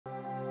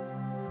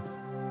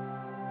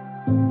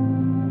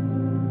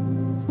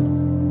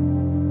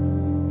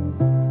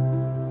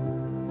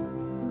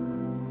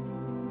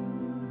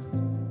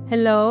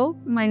Hello,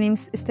 my name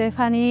is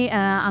Stephanie.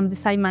 I'm the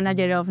site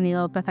manager of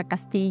Nido Plaza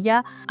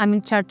Castilla. I'm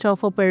in charge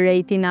of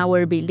operating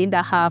our building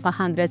that have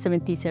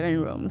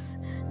 177 rooms.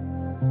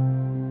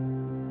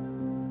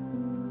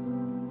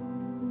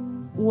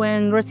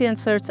 When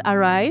residents first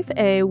arrive,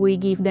 we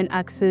give them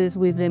access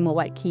with the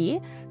mobile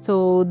key,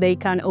 so they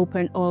can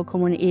open all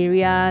common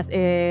areas,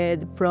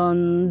 the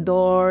front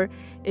door,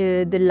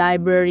 the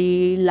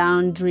library,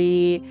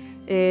 laundry,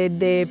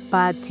 the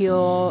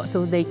patio,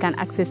 so they can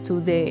access to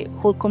the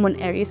whole common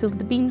areas of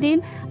the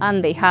building,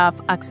 and they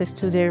have access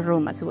to their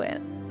room as well.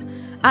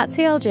 At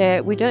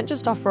TLJ, we don't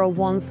just offer a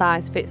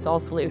one-size-fits-all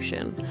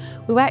solution.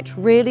 We worked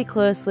really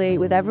closely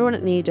with everyone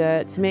at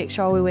Nido to make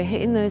sure we were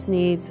hitting those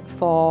needs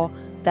for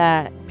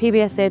their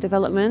PBSA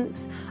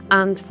developments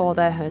and for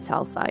their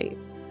hotel site.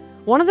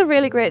 One of the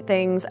really great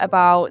things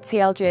about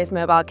TLJ's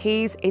mobile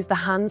keys is the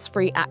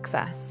hands-free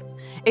access.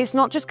 It's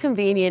not just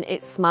convenient,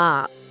 it's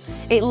smart.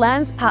 It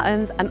learns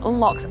patterns and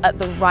unlocks at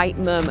the right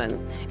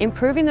moment,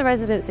 improving the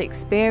residents'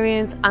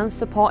 experience and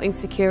supporting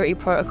security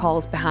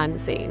protocols behind the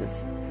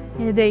scenes.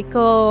 The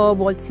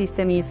EcoBolt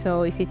system is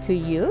so easy to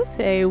use.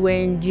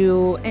 When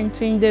you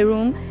enter in the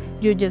room,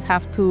 you just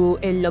have to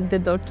lock the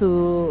door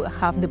to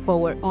have the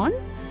power on,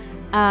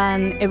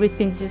 and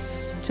everything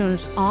just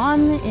turns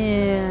on.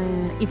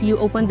 If you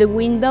open the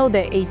window,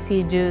 the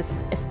AC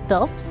just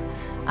stops,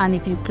 and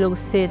if you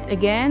close it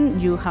again,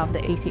 you have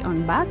the AC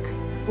on back.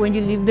 When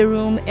you leave the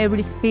room,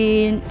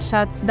 everything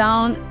shuts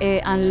down,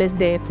 unless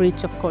the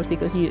fridge, of course,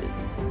 because you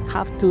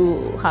have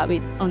to have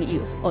it on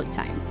use all the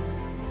time.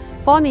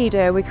 For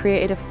Nido, we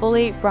created a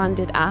fully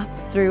branded app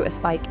through a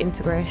Spike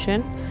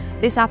integration.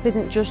 This app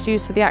isn't just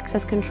used for the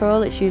access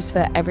control, it's used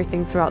for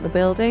everything throughout the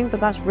building, but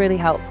that's really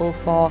helpful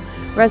for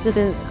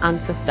residents and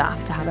for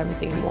staff to have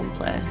everything in one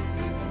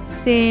place.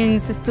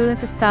 Since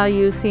students start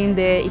using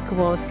the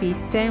EcoBolt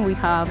system, we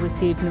have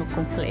received no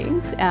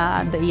complaints.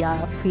 They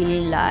are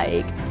feeling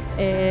like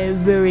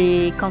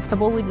very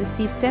comfortable with the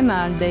system,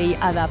 and they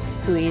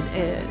adapt to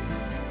it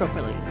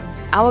properly.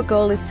 Our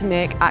goal is to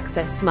make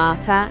access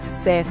smarter,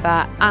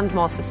 safer and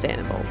more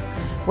sustainable.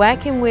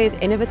 Working with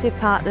innovative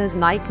partners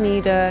like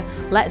Nido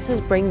lets us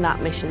bring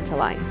that mission to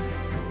life.